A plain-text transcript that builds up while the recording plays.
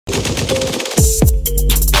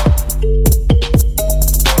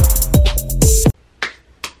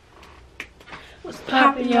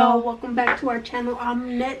y'all, welcome back to our channel.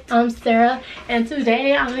 I'm Nette. I'm Sarah, and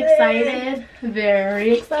today I'm excited,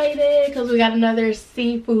 very excited, because we got another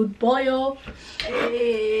seafood boil.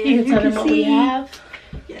 You can tell them what we have.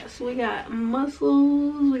 Yes, we got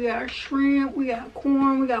mussels, we got shrimp, we got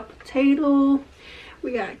corn, we got potato,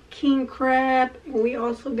 we got king crab, and we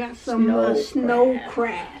also got some snow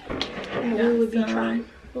crab. And we would be trying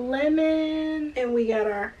lemon, and we got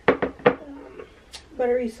our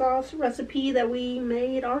buttery sauce recipe that we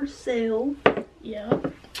made ourselves.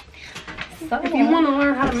 Yep. So if you want to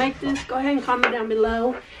learn how to make this, go ahead and comment down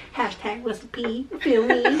below. Hashtag recipe. Feel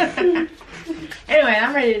me? Anyway,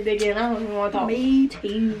 I'm ready to dig in. I don't even want to talk. Me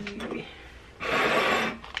too.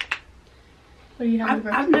 What do you have?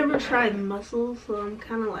 I've never tried mussels, so I'm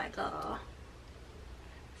kind of like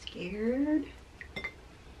scared.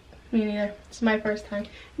 Me neither. It's my first time.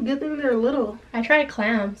 Good thing they're little. I tried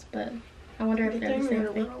clams, but I wonder if they're the same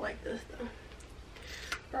thing. Little like this though.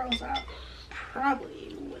 Or else I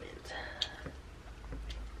probably wouldn't.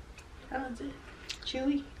 How is it?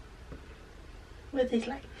 Chewy? What it tastes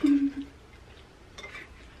like?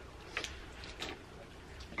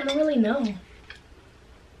 I don't really know.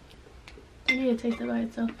 I need to taste it by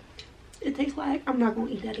itself. It tastes like I'm not gonna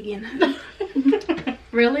eat that again.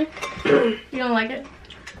 Really? You don't like it?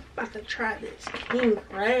 About to try this king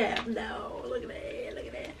crab though. Look at that, look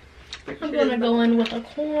at that. I'm gonna go in with the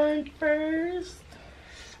corn first.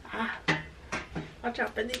 Watch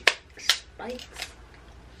out for these spikes.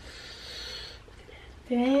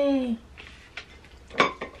 Dang.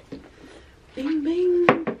 Bing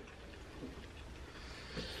bing.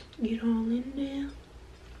 Get all in there.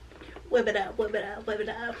 Whip it up, whip it up, whip it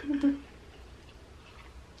up.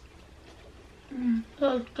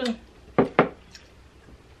 Oh, good.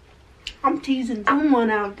 I'm teasing someone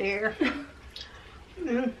out there.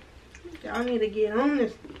 Y'all need to get on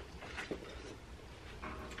this.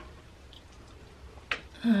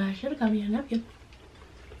 I should have got me a napkin.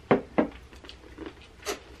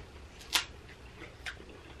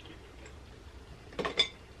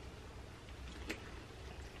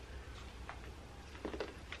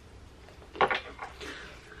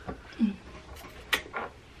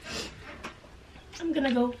 I'm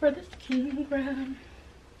gonna go for this king crab.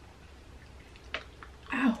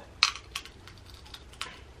 Ow.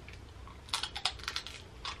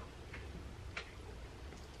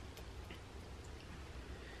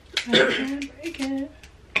 I can't break it.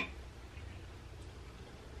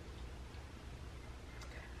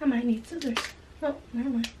 I might need scissors. Oh, never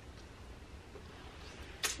mind.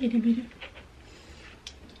 Itty bitty.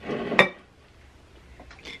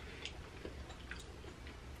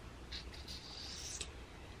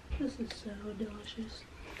 This is so delicious.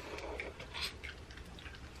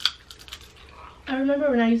 I remember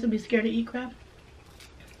when I used to be scared to eat crab.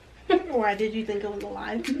 Why did you think it was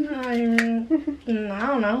alive? I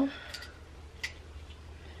don't know.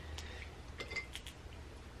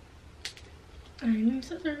 I need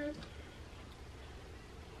scissors.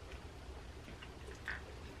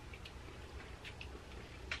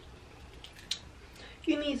 If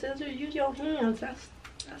you need scissors, use your hands. That's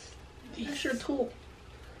your tool.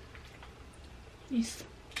 These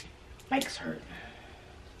spikes hurt.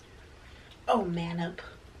 Oh, man up.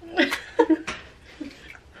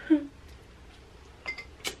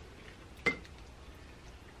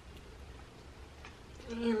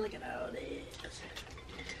 And look at all this.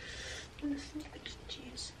 Let's see if it's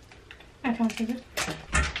cheese. I found scissors.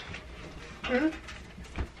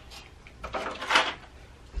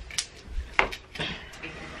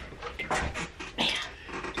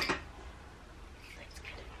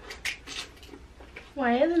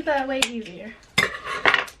 Why isn't that way easier?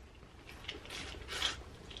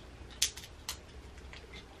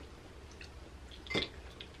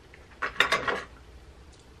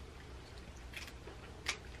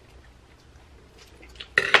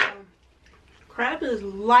 Crab is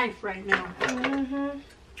life right now.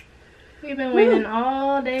 We've been waiting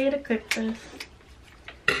all day to cook this.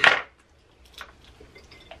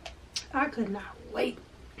 I could not wait.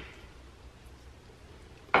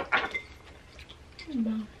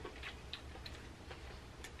 Wow.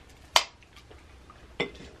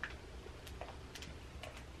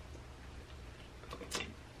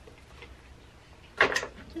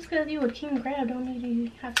 Just because you a king crab don't mean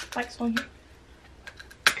you have spikes on you.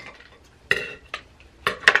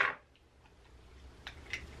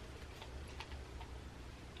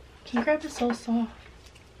 King crab is so soft.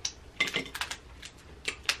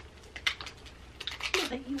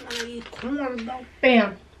 You want to eat corn though.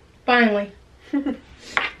 Bam! Finally.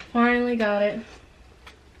 Finally got it.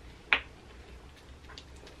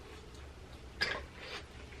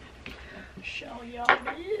 Shell how y'all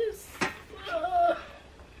is.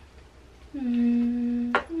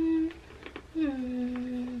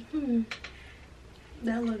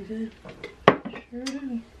 That looks good. Sure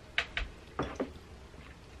do.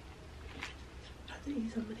 I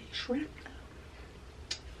think some of these shrimp.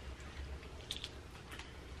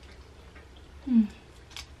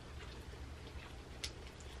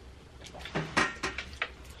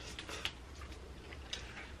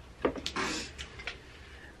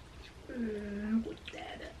 Whip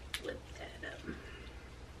that up.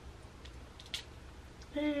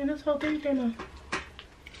 Man, this whole thing came out.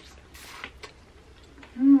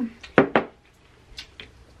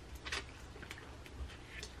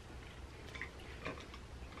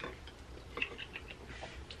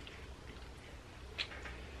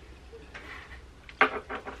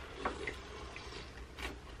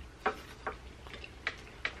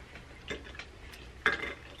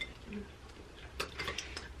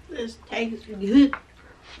 This tastes good.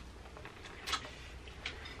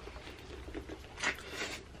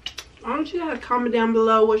 Why don't you guys comment down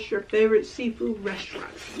below what's your favorite seafood restaurant?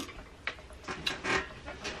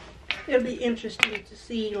 It'll be interesting to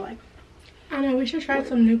see, like. I know, we should try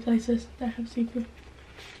some new places that have seafood.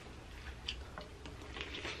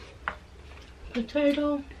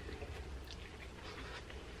 Potato.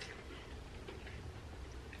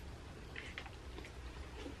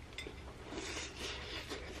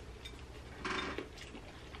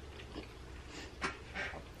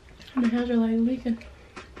 My hands are like leaking.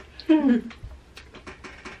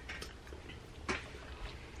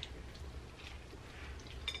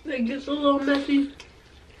 It gets a little messy,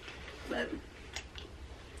 but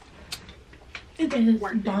it is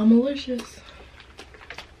bomb-alicious.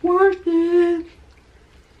 Worth it.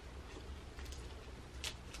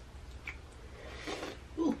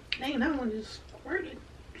 Ooh, dang, that one just squirted.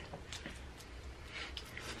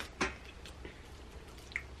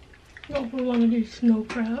 Oh, we want to do snow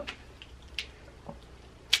crab.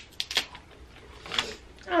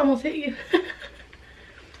 I almost hit you.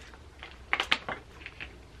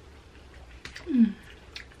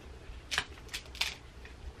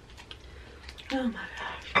 Oh my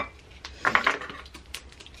gosh.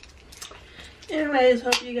 Anyways,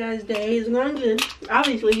 hope you guys' day is going good.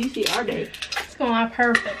 Obviously, you see our day. It's going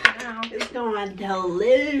perfect now. It's going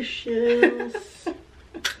delicious.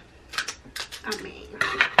 I mean,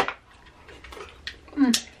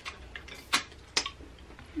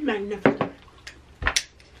 magnificent.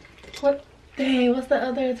 What? Dang, what's the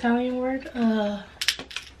other Italian word?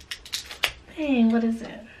 Dang, what is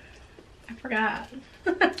it? I forgot.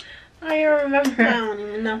 I don't even remember. I don't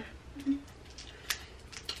even know.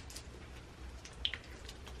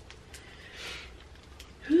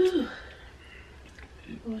 Whew.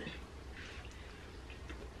 Boy.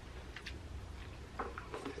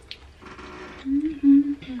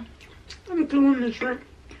 I'm killing the shrimp.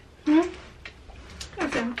 I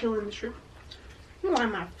said I'm killing the shrimp. I'm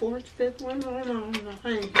like my fourth, fifth one. I don't know. I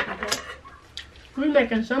ain't getting that. We're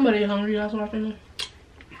making somebody hungry. That's what I think.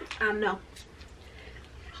 I know.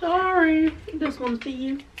 Sorry. This one's for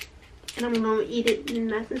you. And I'm gonna eat it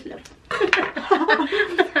nice and slow.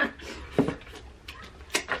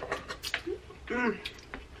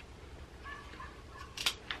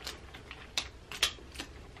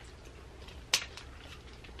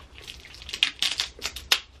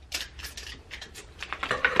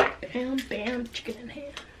 Bam, bam, chicken in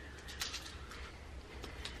hand.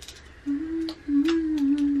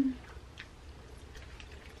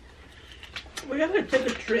 We gotta take a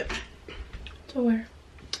trip. To where?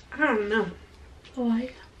 I don't know.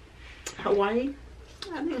 Hawaii. Hawaii?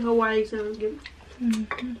 I think Hawaii sounds good.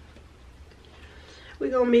 We're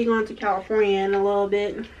gonna be going to California in a little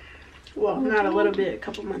bit. Well, not a little bit, a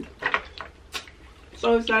couple months.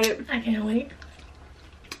 So excited. I can't wait.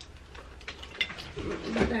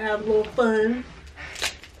 About to have a little fun.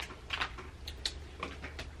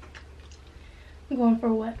 I'm going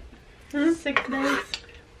for what? 6 days?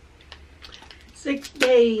 6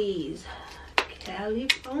 days.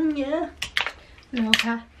 California. No,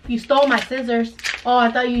 okay. You stole my scissors. Oh,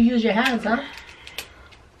 I thought you used your hands, huh?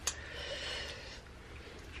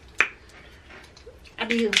 I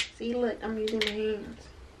do. See, look, I'm using my hands.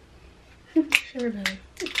 Sure, baby.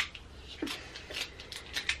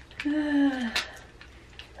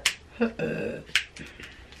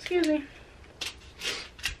 Excuse me.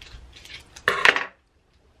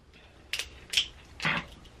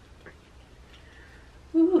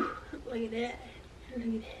 Ooh, look at that. Look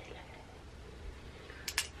at that.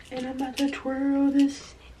 And I'm about to twirl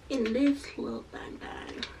this in this little thing.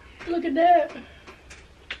 Look at that.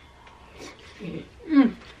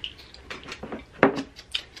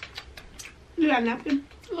 Yeah, got a napkin?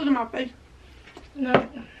 Look at my face. No.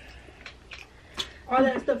 All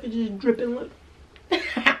that stuff is just dripping. Look.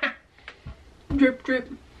 Drip, drip.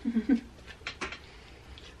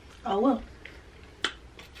 Oh well.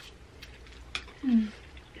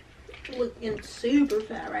 Looking super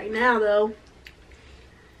fat right now, though.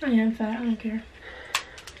 I am fat. I don't care.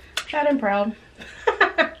 Fat and proud.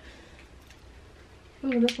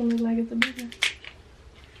 Ooh, this one looks like it's a bigger.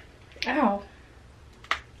 Ow.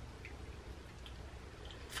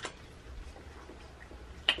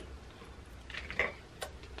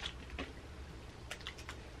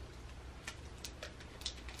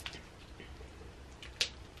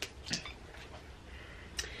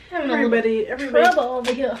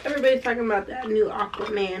 Everybody's talking about that new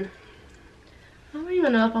Aquaman. I don't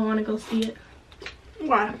even know if I want to go see it.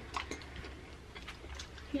 Why?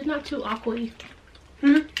 He's not too awkward.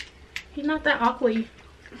 Hmm? He's not that awkward.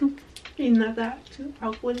 He's not that too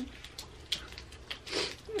awkward.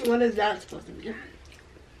 What is that supposed to be?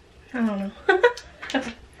 I don't know.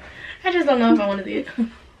 I just don't know if I want to see it.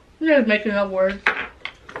 I'm just making up words.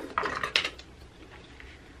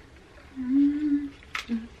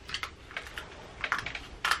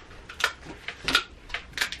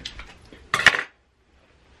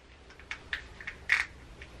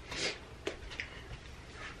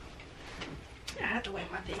 I have to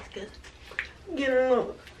wipe my face because I'm getting a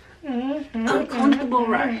little uncomfortable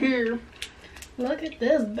right here. Look at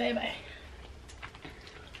this, baby.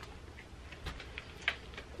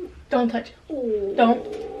 Don't touch it. Ooh.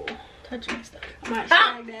 Don't touch my stuff. I might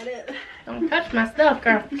snag that it. Don't touch my stuff,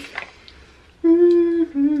 girl.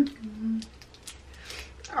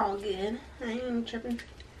 All good. I ain't even tripping.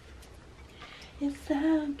 It's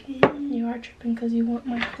all good. You are tripping because you want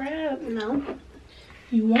my crab. No.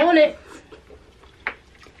 You want it.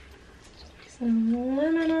 Some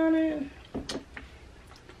lemon on it.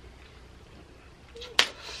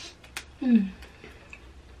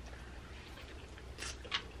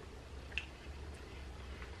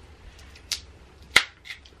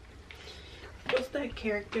 What's that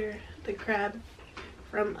character, the crab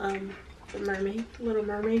from the Mermaid, Little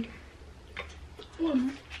Mermaid?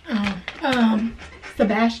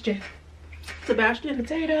 Sebastian. Sebastian?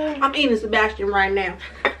 Potato. I'm eating Sebastian right now.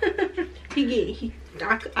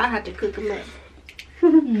 I had to cook him up.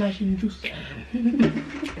 Nice and juicy.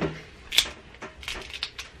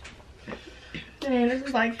 Dang, this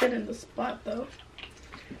is like hitting the spot though.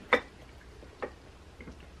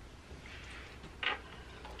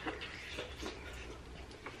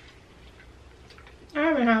 I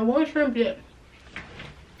haven't had one shrimp yet.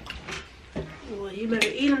 Well, you better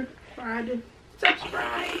eat them before I do.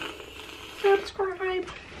 Subscribe. Subscribe.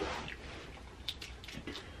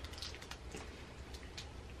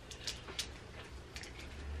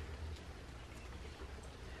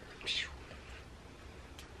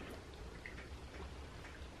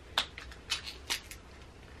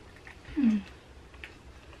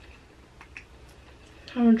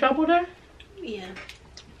 Having trouble there? Yeah.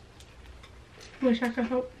 Wish I could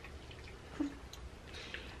help.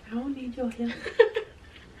 I don't need your help.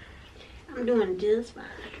 I'm doing just fine.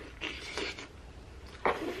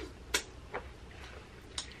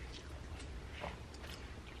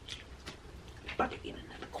 About to get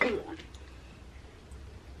another corn.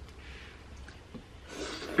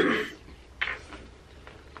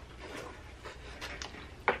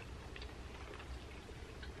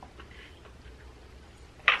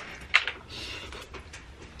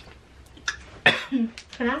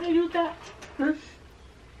 Can I use that? Huh?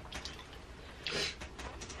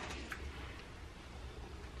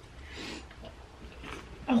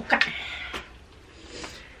 Okay.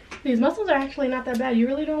 These mussels are actually not that bad. You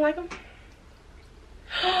really don't like them?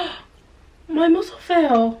 My mussel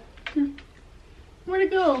fell. Where'd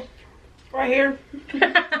it go? Right here.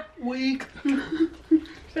 Weak.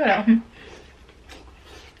 Shut up.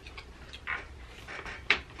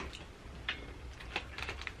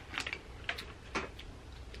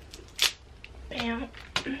 Bam.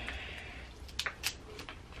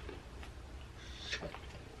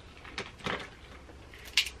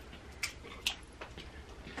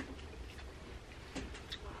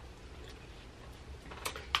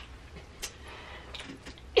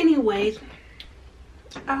 Anyways,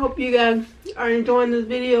 I hope you guys are enjoying this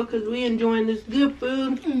video because we enjoying this good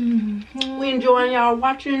food. We enjoying y'all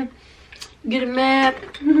watching, getting mad.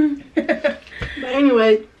 But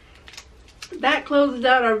anyway, that closes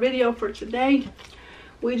out our video for today.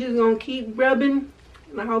 We're just gonna keep rubbing,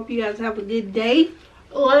 and I hope you guys have a good day.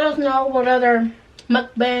 Let us know what other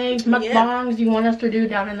mukbangs you want us to do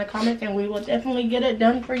down in the comments, and we will definitely get it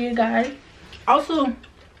done for you guys. Also,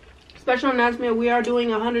 special announcement, we are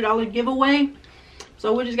doing a $100 giveaway.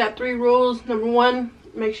 So we just got 3 rules. Number 1,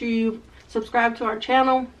 make sure you subscribe to our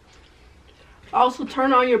channel. Also,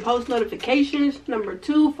 turn on your post notifications. Number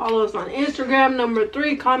 2, follow us on Instagram. Number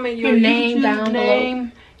 3, comment your name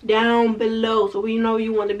down below so we know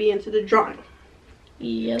you want to be into the drawing.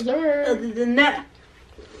 Yes, sir. Other than that,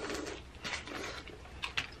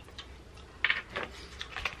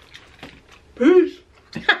 peace.